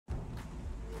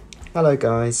Hello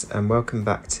guys, and welcome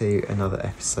back to another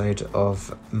episode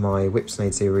of my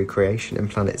Whipsnade Zoo recreation in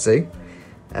Planet Zoo.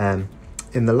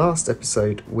 In the last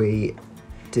episode we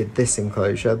did this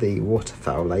enclosure, the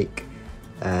waterfowl lake.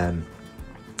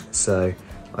 So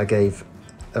I gave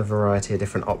a variety of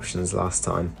different options last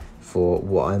time for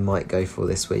what I might go for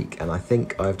this week, and I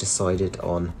think I've decided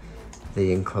on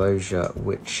the enclosure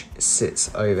which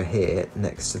sits over here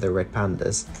next to the red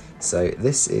pandas. So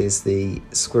this is the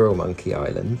Squirrel Monkey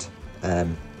Island.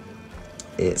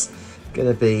 It's going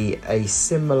to be a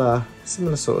similar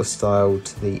sort of style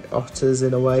to the otters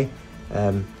in a way.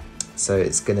 So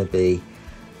it's going to be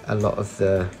a lot of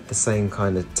the same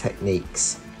kind of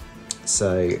techniques.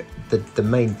 So the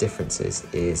main differences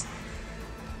is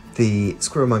the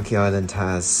Squirrel Monkey Island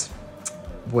has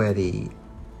where the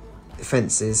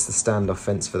fence is, the standoff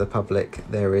fence for the public,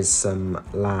 there is some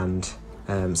land,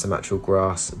 some actual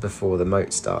grass before the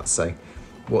moat starts. So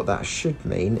what that should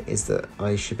mean is that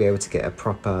I should be able to get a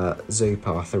proper zoo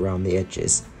path around the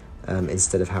edges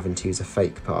instead of having to use a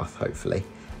fake path, hopefully.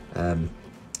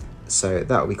 So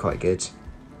that will be quite good.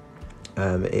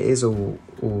 It is all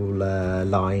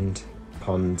lined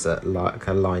ponds, like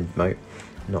a lined moat,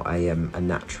 not a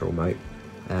natural moat.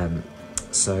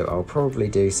 So I'll probably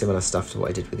do similar stuff to what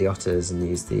I did with the otters and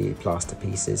use the plaster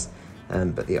pieces,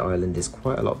 but the island is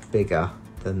quite a lot bigger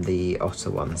than the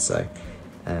otter one, so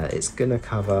it's gonna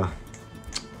cover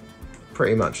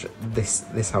pretty much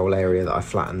this whole area that I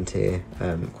flattened here,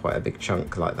 quite a big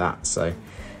chunk like that. So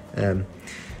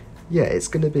yeah, it's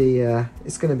gonna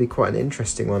be quite an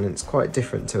interesting one. It's quite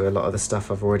different to a lot of the stuff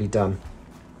I've already done.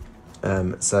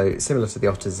 So similar to the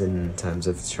otters in terms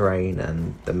of terrain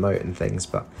and the moat and things,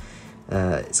 but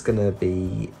it's gonna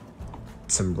be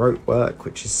some rope work,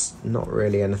 which is not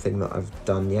really anything that I've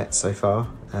done yet so far.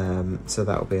 So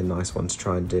that'll be a nice one to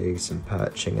try and do, some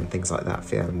perching and things like that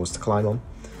for the animals to climb on.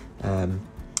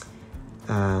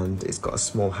 And it's got a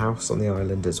small house on the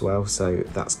island as well, so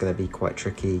that's going to be quite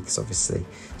tricky because obviously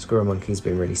squirrel monkeys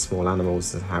being really small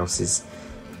animals, the house is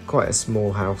quite a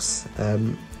small house.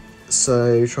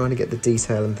 So trying to get the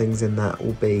detail and things in that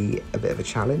will be a bit of a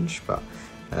challenge, but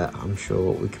I'm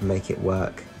sure we can make it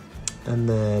work. And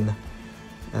then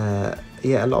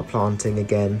yeah, a lot of planting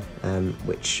again,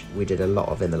 which we did a lot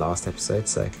of in the last episode,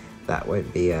 so that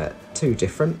won't be too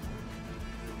different.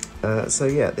 So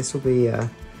yeah, this will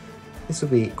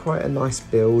be quite a nice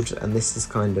build, and this is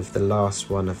kind of the last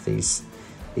one of these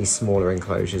smaller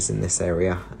enclosures in this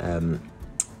area.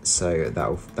 So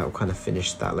that'll kind of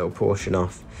finish that little portion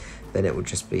off. Then it will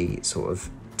just be sort of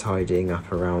tidying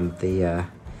up around the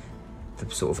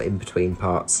sort of in-between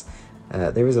parts.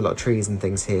 There is a lot of trees and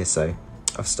things here, so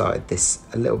I've started this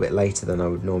a little bit later than I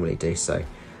would normally do, so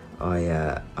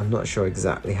I'm not sure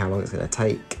exactly how long it's going to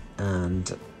take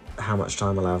and how much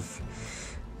time I'll have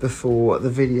before the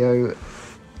video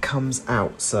comes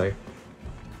out. So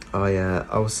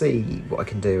I'll see what I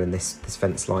can do in this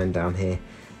fence line down here,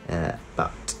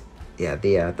 but yeah,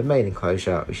 the main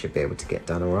enclosure we should be able to get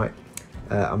done all right.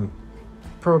 I'm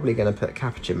probably going to put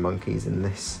capuchin monkeys in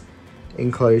this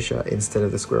enclosure instead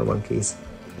of the squirrel monkeys.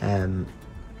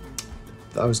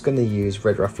 I was going to use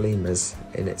red ruff lemurs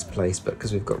in its place, but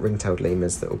because we've got ring-tailed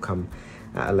lemurs that will come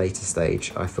at a later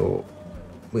stage, I thought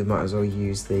we might as well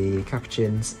use the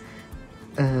capuchins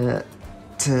to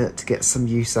get some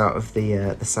use out of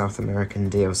the South American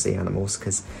DLC animals,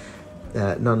 because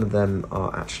none of them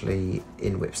are actually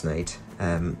in Whipsnade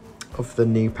of the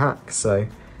new pack. So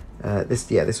this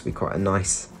will be quite a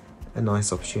nice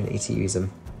opportunity to use them.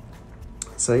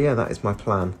 So yeah, that is my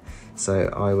plan. So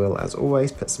I will, as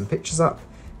always, put some pictures up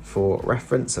for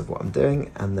reference of what I'm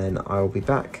doing, and then I'll be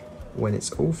back when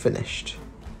it's all finished.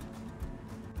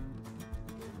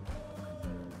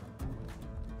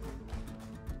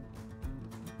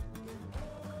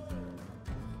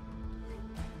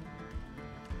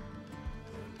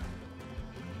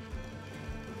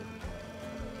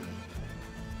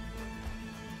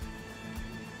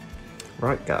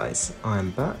 Right guys,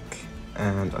 I'm back,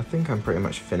 and I think I'm pretty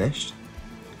much finished.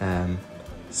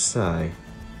 So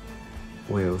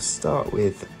we'll start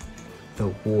with the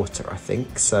water, I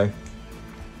think. So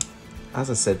as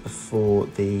I said before,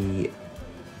 the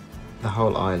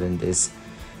whole island is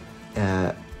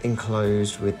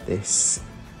enclosed with this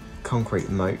concrete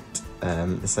moat,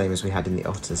 the same as we had in the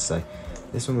otters. So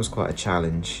this one was quite a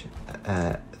challenge,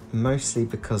 mostly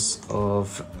because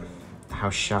of how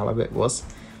shallow it was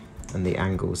and the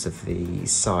angles of the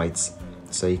sides.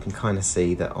 So you can kind of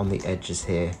see that on the edges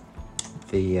here,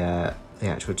 the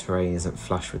actual terrain isn't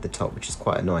flush with the top, which is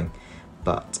quite annoying,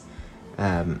 but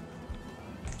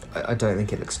I don't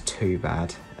think it looks too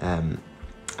bad.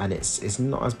 and it's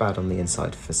not as bad on the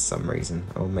inside for some reason,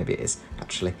 or maybe it is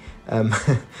actually.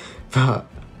 But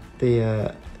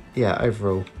the yeah,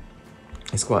 overall,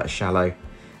 it's quite a shallow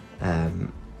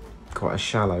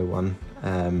one,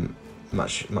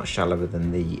 much shallower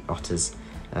than the otters,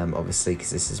 obviously,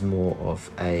 because this is more of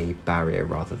a barrier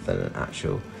rather than an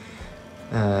actual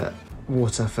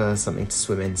water for something to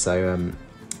swim in. So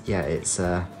yeah,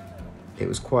 it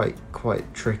was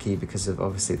quite tricky because of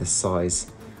obviously the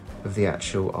size of the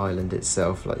actual island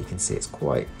itself. Like you can see, it's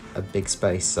quite a big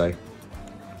space, so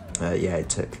yeah, it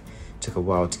took a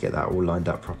while to get that all lined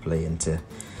up properly and to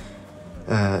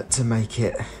make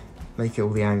it all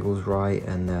the angles right,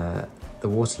 and the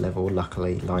water level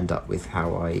luckily lined up with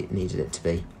how I needed it to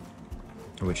be,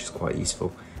 which is quite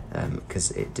useful,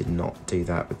 because it did not do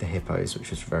that with the hippos,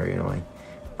 which was very annoying.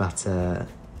 But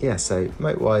yeah, so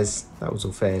moat wise, that was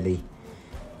all fairly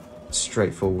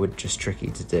straightforward, just tricky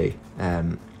to do.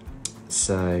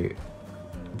 So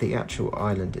the actual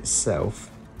island itself,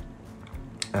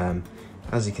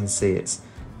 as you can see,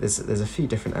 there's a few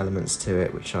different elements to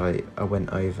it which I went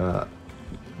over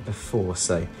before.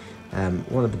 So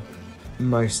one of the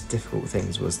most difficult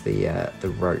things was the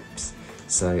ropes.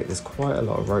 So there's quite a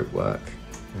lot of rope work.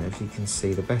 If you can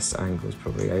see, the best angle is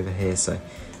probably over here. So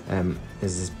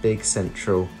there's this big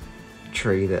central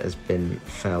tree that has been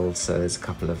felled, so there's a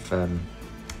couple of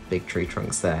big tree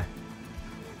trunks there,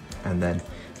 and then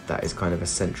that is kind of a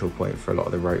central point for a lot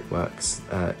of the rope works,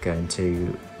 going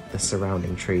to the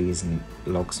surrounding trees and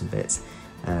logs and bits,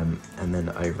 and then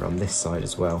over on this side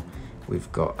as well, we've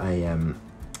got a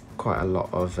quite a lot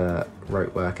of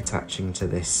rope work attaching to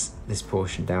this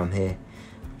portion down here.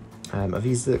 I've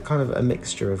used kind of a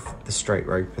mixture of the straight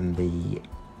rope and the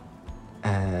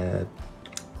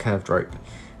curved rope,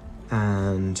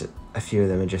 and a few of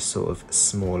them are just sort of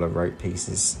smaller rope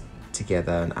pieces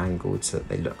together and angled so that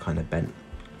they look kind of bent.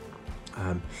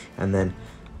 And then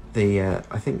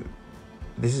I think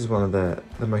this is one of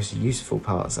the most useful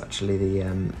parts actually.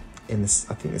 I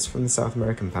think it's from the South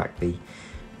American pack, the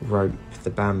rope, the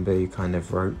bamboo kind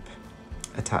of rope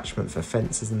attachment for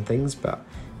fences and things, but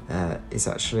it's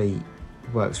actually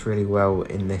works really well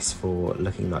in this for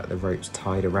looking like the ropes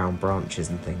tied around branches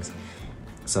and things.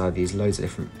 So I've used loads of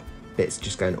different bits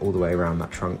just going all the way around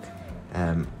that trunk,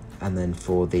 and then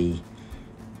for the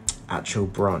actual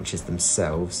branches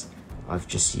themselves, I've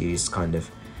just used kind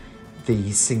of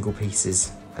the single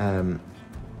pieces that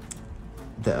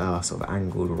are sort of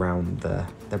angled around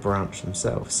the branch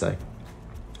themselves. So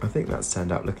I think that's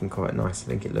turned out looking quite nice. I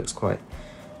think it looks quite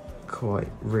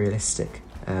realistic.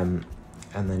 And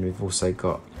then we've also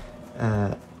got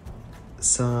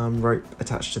some rope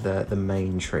attached to the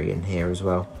main tree in here as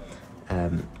well.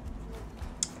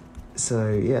 So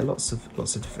yeah, lots of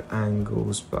different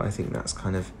angles, but I think that's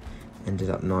kind of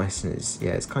ended up nice, and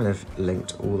it's kind of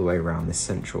linked all the way around this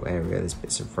central area. There's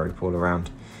bits of rope all around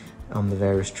on the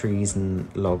various trees and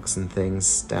logs and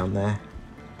things down there.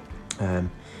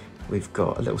 We've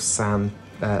got a little sand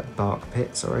bark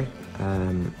pit,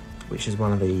 which is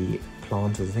one of the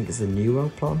planters. I think it's the New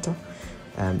World planter,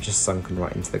 just sunken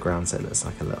right into the ground, so it looks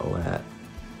like a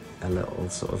little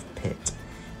sort of pit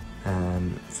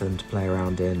for them to play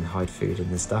around in, hide food in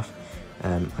and stuff.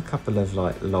 A couple of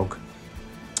like log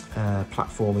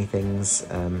platformy things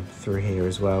through here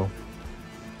as well,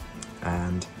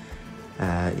 and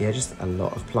yeah, just a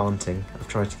lot of planting. I've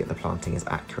tried to get the planting as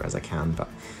accurate as I can, but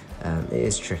it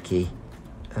is tricky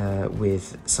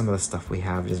with some of the stuff we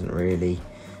have. It doesn't really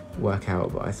work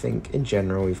out, but I think in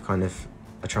general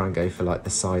I try and go for like the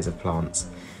size of plants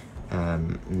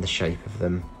and the shape of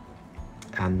them,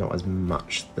 and not as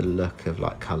much the look of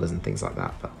like colours and things like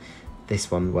that. But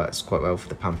this one works quite well for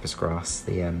the pampas grass,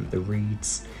 the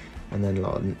reeds, and then a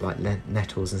lot of like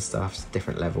nettles and stuff,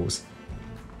 different levels.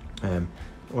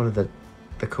 One of the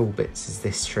cool bits is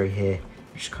this tree here,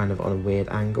 which is kind of on a weird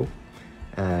angle,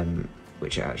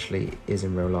 which it actually is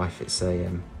in real life.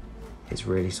 It's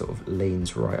really sort of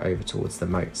leans right over towards the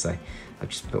moat, so I've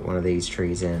just put one of these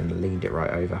trees in and leaned it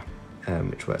right over,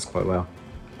 which works quite well.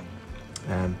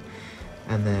 And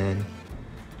then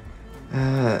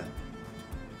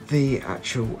the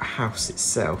actual house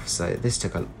itself, so this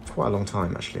took quite a long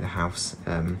time actually. The house,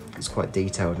 it's quite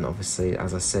detailed, and obviously,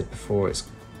 as I said before, it's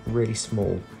really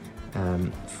small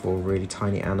for really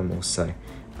tiny animals, so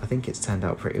I think it's turned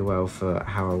out pretty well for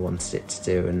how I wanted it to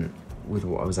do and with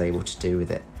what I was able to do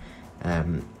with it,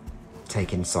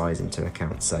 taking size into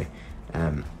account. So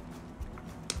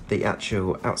the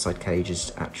actual outside cage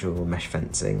is actual mesh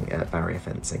fencing, barrier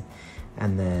fencing,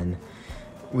 and then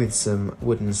with some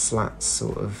wooden slats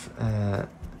sort of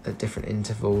at different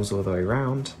intervals all the way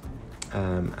around,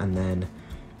 and then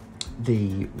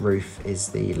the roof is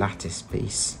the lattice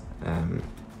piece.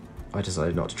 I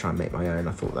decided not to try and make my own.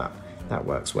 I thought that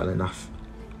works well enough.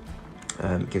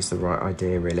 Gives the right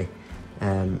idea really.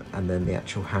 And then the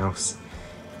actual house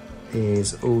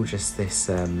is all just this,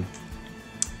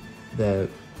 the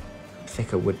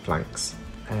thicker wood planks.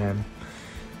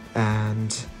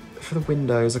 And for the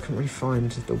windows, I couldn't really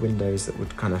find the windows that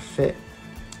would kind of fit.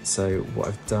 So what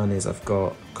I've done is I've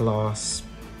got glass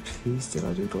pieces. Did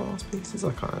I do glass pieces?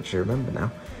 I can't actually remember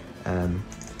now.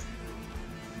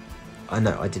 I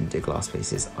know I didn't do glass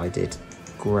pieces. I did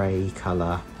grey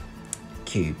colour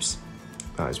cubes.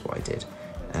 That is what I did.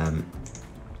 And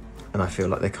I feel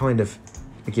like they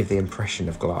give the impression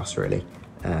of glass really,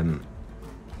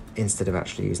 instead of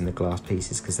actually using the glass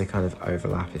pieces, because they kind of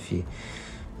overlap if you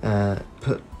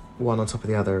put one on top of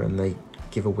the other, and they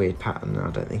give a weird pattern, and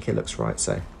I don't think it looks right.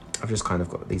 So I've just kind of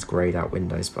got these greyed out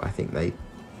windows, but I think they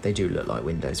do look like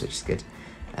windows, which is good.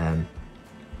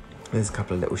 There's a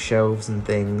couple of little shelves and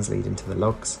things leading to the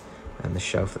logs, and the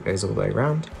shelf that goes all the way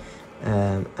around.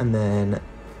 And then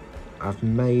I've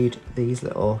made these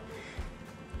little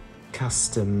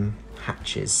custom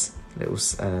hatches, little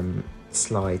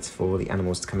slides for the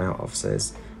animals to come out of. So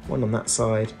there's one on that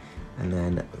side, and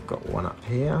then we've got one up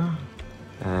here,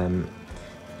 and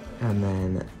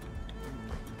then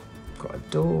got a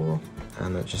door,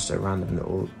 and just a random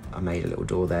little, I made a little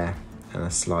door there, and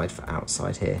a slide for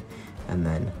outside here. And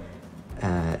then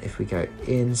if we go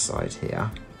inside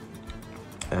here,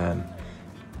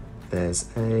 there's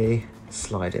a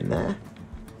slide in there,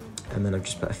 and then I've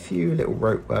just put a few little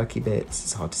rope worky bits.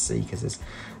 It's hard to see because there's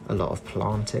a lot of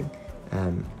planting.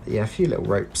 Yeah, a few little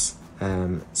ropes,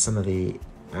 some of the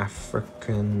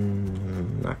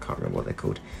African, I can't remember what they're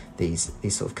called, these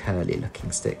sort of curly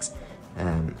looking sticks,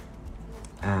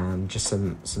 and just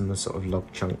some sort of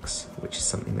log chunks, which is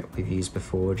something that we've used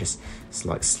before, just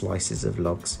like slices of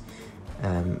logs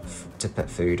to put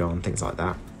food on, things like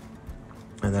that.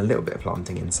 And then a little bit of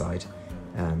planting inside,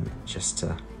 just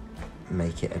to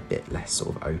make it a bit less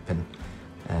sort of open,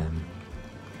 and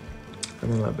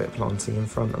then a little bit of planting in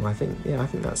front. And I think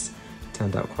that's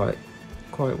turned out quite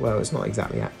well. It's not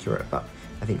exactly accurate, but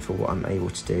I think for what I'm able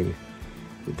to do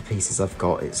with the pieces I've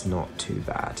got, it's not too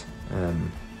bad.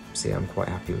 So yeah, I'm quite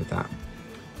happy with that.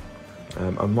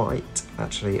 I might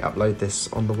actually upload this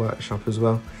on the workshop as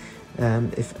well,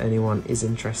 if anyone is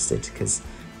interested, because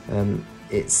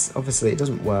it's obviously, it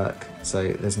doesn't work,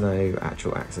 so there's no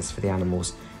actual access for the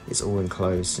animals. It's all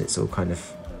enclosed, it's all kind of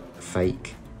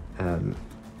fake,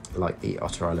 like the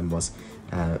Otter Island was.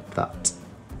 But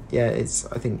yeah, I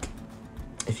think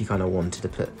if you kind of wanted to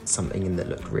put something in that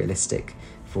looked realistic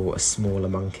for a smaller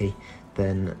monkey,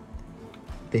 then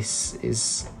this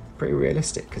is pretty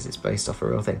realistic because it's based off a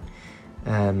real thing.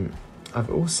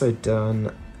 I've also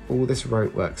done all this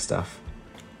rope work stuff.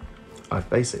 I've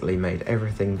basically made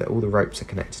everything that all the ropes are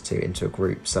connected to into a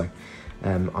group, so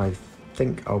I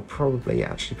think I'll probably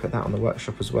actually put that on the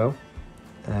workshop as well,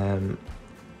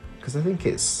 because I think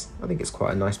it's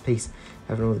quite a nice piece,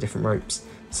 having all the different ropes.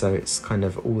 So it's kind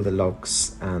of all the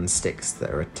logs and sticks that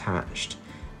are attached,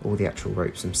 all the actual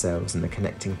ropes themselves and the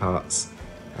connecting parts,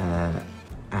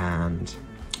 and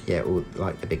yeah, all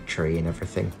like the big tree and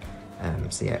everything.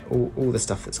 So yeah, all the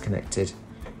stuff that's connected,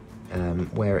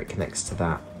 where it connects to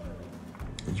that,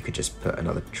 you could just put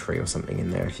another tree or something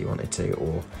in there if you wanted to,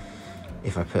 or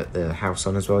if I put the house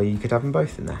on as well, you could have them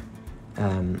both in there.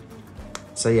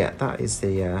 So yeah, that is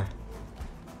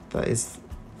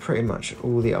pretty much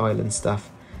all the island stuff.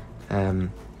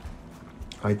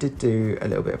 I did do a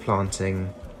little bit of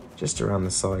planting just around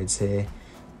the sides here,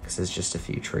 because there's just a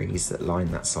few trees that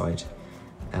line that side.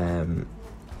 And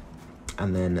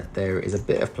then there is a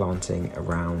bit of planting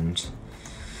around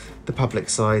the public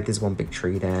side. There's one big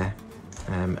tree there,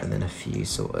 and then a few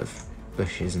sort of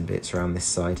bushes and bits around this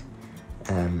side.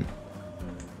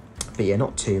 But yeah,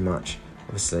 not too much.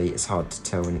 Obviously, it's hard to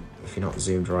tell if you're not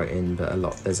zoomed right in, but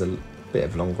there's a bit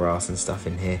of long grass and stuff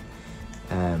in here.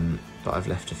 But I've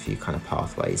left a few kind of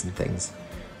pathways and things.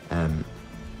 And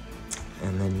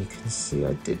then you can see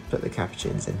I did put the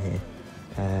capuchins in here.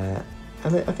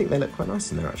 And I think they look quite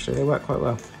nice in there actually, they work quite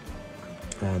well.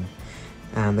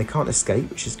 And they can't escape,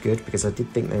 which is good, because I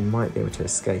did think they might be able to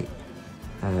escape.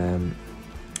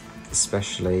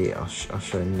 Especially, I'll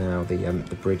show you now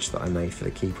the bridge that I made for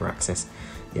the keeper access.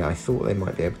 Yeah, I thought they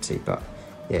might be able to, but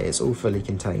yeah, it's all fully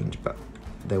contained. But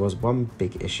there was one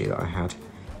big issue that I had,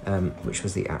 which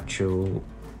was the actual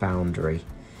boundary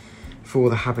for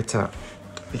the habitat,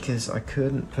 because I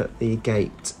couldn't put the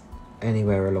gate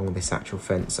anywhere along this actual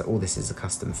fence. So all this is a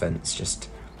custom fence, just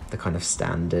the kind of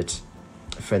standard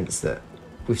fence that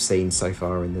we've seen so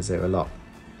far in the zoo a lot.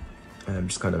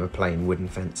 just kind of a plain wooden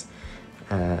fence.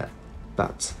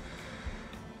 But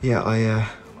yeah,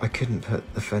 I couldn't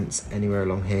put the fence anywhere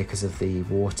along here because of the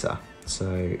water,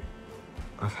 so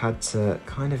I've had to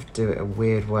kind of do it a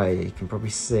weird way. You can probably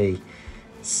see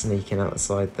sneaking out the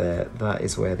side there, that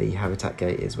is where the habitat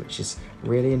gate is, which is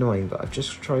really annoying, but I've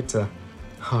just tried to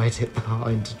hide it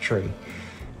behind a tree,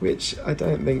 which I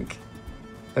don't think,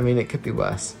 I mean, it could be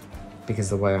worse,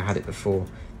 because the way I had it before,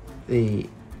 the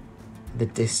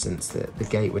distance that the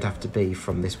gate would have to be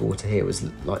from this water here was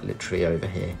like literally over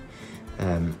here,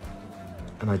 and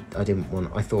I didn't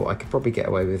want, I thought I could probably get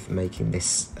away with making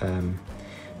this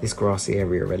this grassy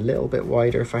area a little bit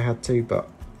wider if I had to, but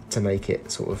to make it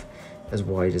sort of as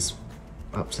wide as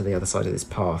up to the other side of this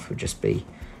path would just be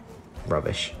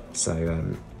rubbish.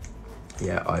 So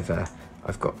yeah,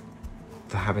 I've got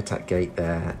the habitat gate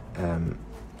there, and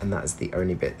that's the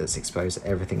only bit that's exposed.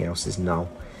 Everything else is null.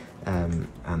 And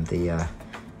the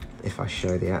if I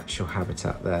show the actual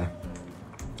habitat there,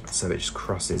 so it just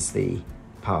crosses the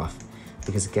path,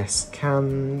 because guests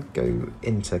can go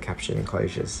into captured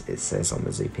enclosures, it says on the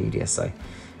Zoopedia. So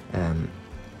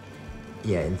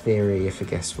yeah, in theory, if a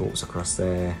guest walks across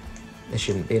there, there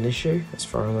shouldn't be an issue, as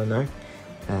far as I know.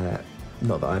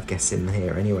 Not that I've guests in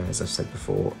here anyway, as I've said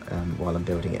before, while I'm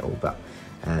building it all, but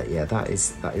yeah, that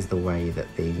is the way that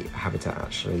the habitat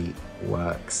actually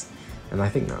works, and I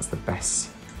think that's the best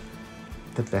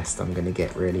I'm going to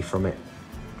get really from it,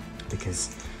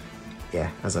 because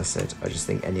yeah, as I said, I just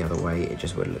think any other way it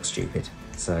just would look stupid.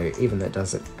 So even though it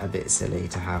does look a bit silly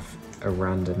to have a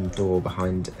random door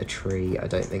behind a tree, I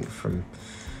don't think from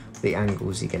the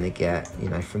angles you're going to get, you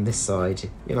know, from this side,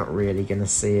 you're not really going to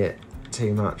see it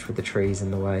too much with the trees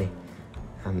in the way,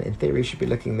 and in theory you should be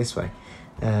looking this way.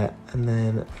 And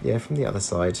then yeah, from the other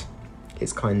side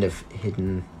it's kind of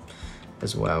hidden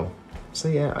as well, so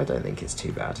yeah, I don't think it's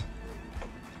too bad.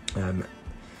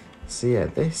 So yeah,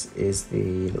 this is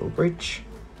the little bridge.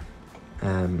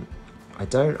 I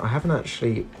haven't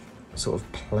actually sort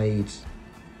of played,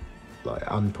 like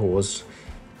unpaused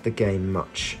the game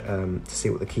much to see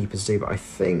what the keepers do, but I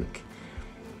think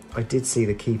I did see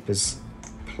the keepers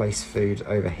place food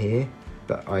over here,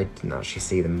 but I didn't actually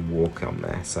see them walk on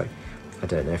there, so I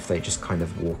don't know if they just kind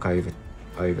of walk over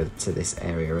to this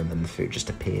area and then the food just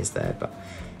appears there. But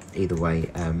either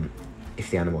way, if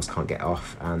the animals can't get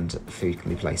off and food can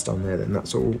be placed on there, then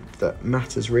that's all that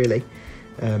matters really.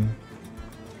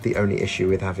 The only issue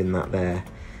with having that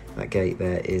gate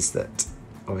there is that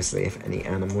obviously if any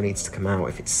animal needs to come out,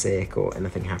 if it's sick or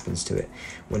anything happens to it,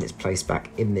 when it's placed back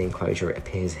in the enclosure it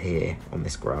appears here on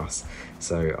this grass,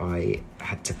 so I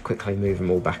had to quickly move them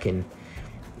all back in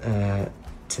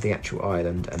to the actual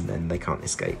island, and then they can't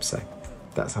escape. So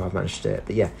that's how I've managed to do it.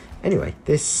 But yeah, anyway,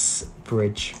 this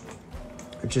bridge,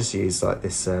 I just used like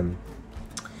this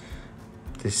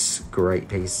this great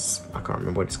piece, I can't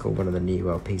remember what it's called, one of the New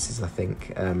World pieces I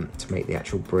think, to make the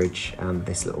actual bridge, and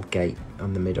this little gate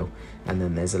on the middle, and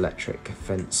then there's electric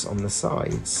fence on the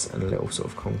sides and a little sort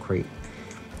of concrete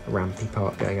rampy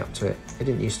part going up to it. It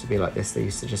didn't used to be like this, there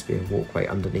used to just be a walkway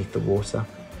underneath the water,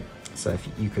 so if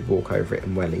you could walk over it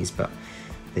in wellies, but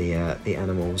the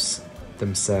animals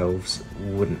themselves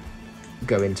wouldn't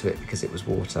go into it because it was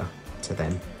water to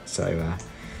them. So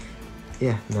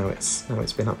yeah, now it's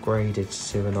been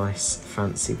upgraded to a nice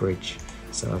fancy bridge,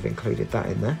 so I've included that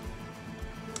in there.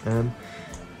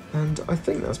 And I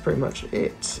think that's pretty much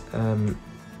it.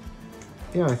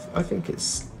 Yeah, I think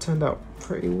it's turned out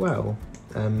pretty well.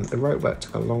 The rope work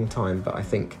took a long time, but I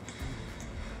think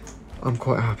I'm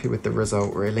quite happy with the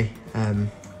result really. I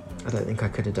don't think I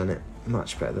could have done it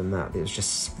much better than that. It was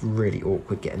just really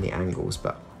awkward getting the angles,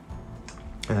 but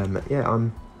yeah,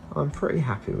 I'm pretty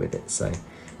happy with it. So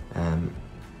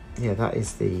yeah, that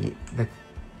is the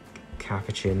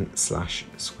capuchin /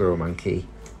 squirrel monkey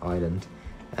island.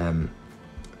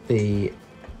 The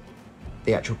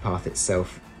actual path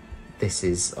itself, this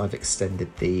is, I've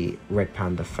extended the red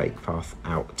panda fake path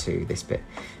out to this bit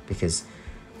because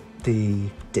the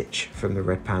ditch from the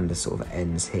red panda sort of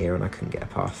ends here and I couldn't get a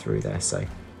path through there. So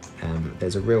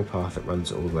there's a real path that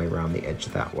runs all the way around the edge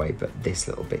that way, but this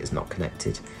little bit is not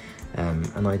connected.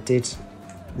 And I did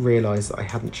realise that I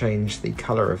hadn't changed the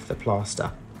colour of the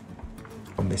plaster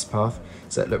on this path,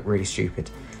 so it looked really stupid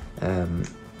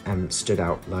and stood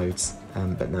out loads,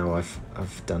 but now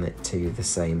I've done it to the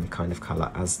same kind of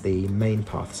colour as the main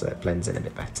path, so it blends in a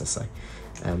bit better. So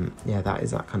yeah, that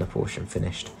is that kind of portion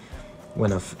finished.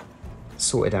 When I've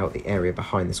sorted out the area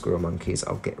behind the squirrel monkeys,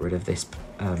 I'll get rid of this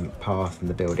path and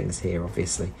the buildings here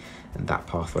obviously, and that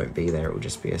path won't be there, it will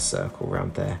just be a circle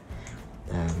around there.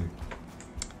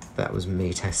 That was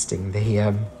me testing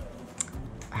the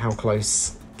how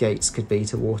close gates could be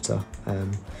to water,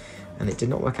 and it did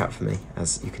not work out for me,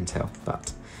 as you can tell,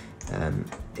 but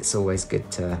it's always good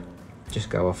to just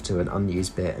go off to an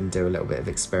unused bit and do a little bit of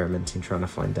experimenting, trying to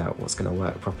find out what's going to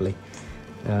work properly.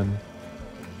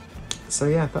 So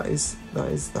yeah, that is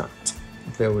that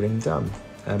building done.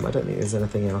 I don't think there's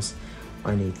anything else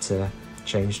I need to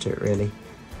change to it really.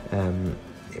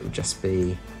 It would just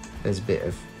be, there's a bit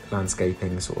of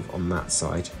landscaping sort of on that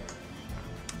side,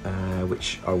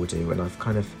 which I will do when I've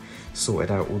kind of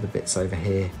sorted out all the bits over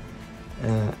here.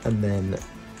 And then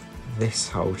this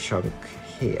whole chunk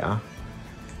here,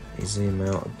 you zoom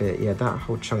out a bit, yeah, that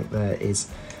whole chunk there is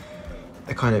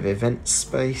a kind of event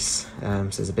space. So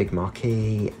there's a big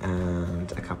marquee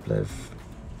and a couple of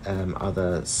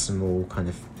other small kind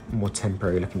of more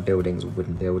temporary looking buildings, or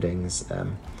wooden buildings,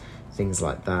 things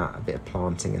like that, a bit of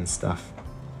planting and stuff.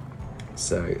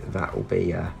 So that will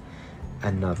be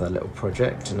another little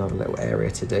project, another little area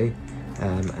to do.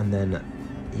 And then,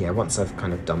 yeah, once I've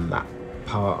kind of done that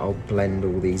part, I'll blend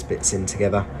all these bits in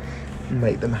together and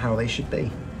make them how they should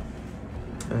be.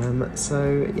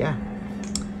 So yeah,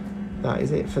 that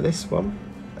is it for this one.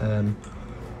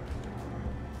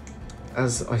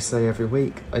 As I say every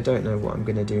week, I don't know what I'm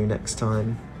going to do next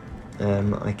time.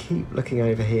 I keep looking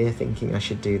over here thinking I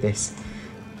should do this,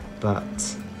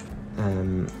 but I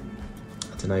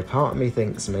don't know, part of me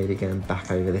thinks maybe going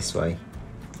back over this way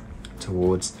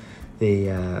towards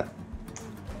the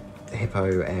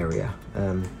hippo area,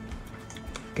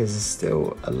 because there's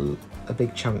still a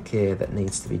big chunk here that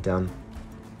needs to be done.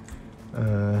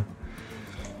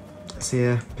 So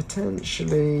yeah,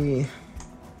 potentially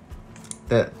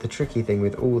the tricky thing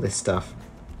with all this stuff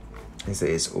is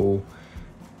that it's all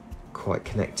quite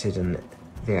connected, and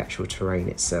the actual terrain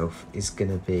itself is going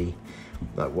to be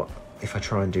like, what if I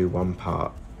try and do one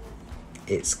part,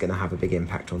 it's going to have a big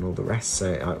impact on all the rest,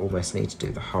 so I almost need to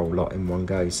do the whole lot in one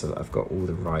go so that I've got all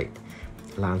the right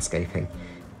landscaping.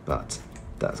 But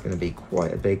that's going to be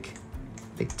quite a big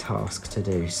task to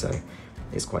do, so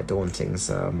it's quite daunting,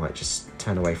 so I might just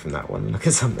turn away from that one and look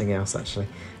at something else actually.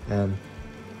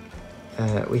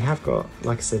 We have got,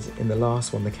 like I said in the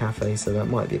last one, the cafe, so that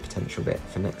might be a potential bit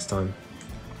for next time.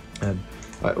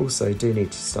 I also do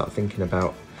need to start thinking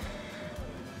about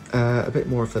a bit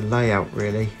more of the layout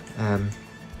really,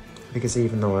 because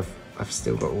even though I've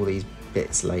still got all these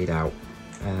bits laid out,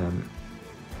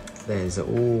 there's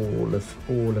all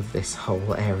of this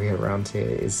whole area around here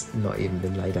is not even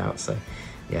been laid out. So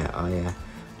yeah,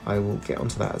 I will get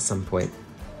onto that at some point.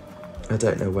 I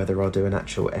don't know whether I'll do an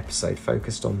actual episode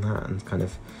focused on that and kind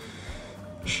of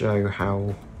show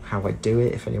how I do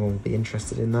it, if anyone would be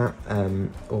interested in that,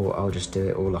 or I'll just do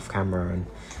it all off camera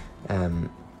and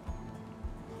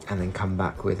then come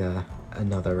back with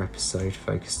another episode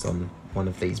focused on one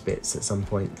of these bits at some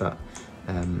point. But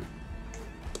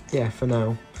yeah, for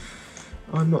now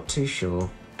I'm not too sure,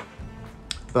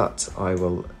 but I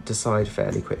will decide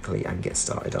fairly quickly and get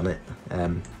started on it.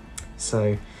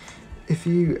 So if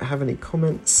you have any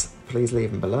comments, please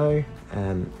leave them below.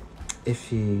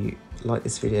 If you like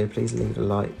this video, please leave a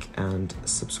like and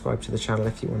subscribe to the channel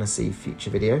if you want to see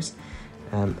future videos.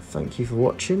 Thank you for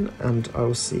watching, and I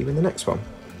will see you in the next one.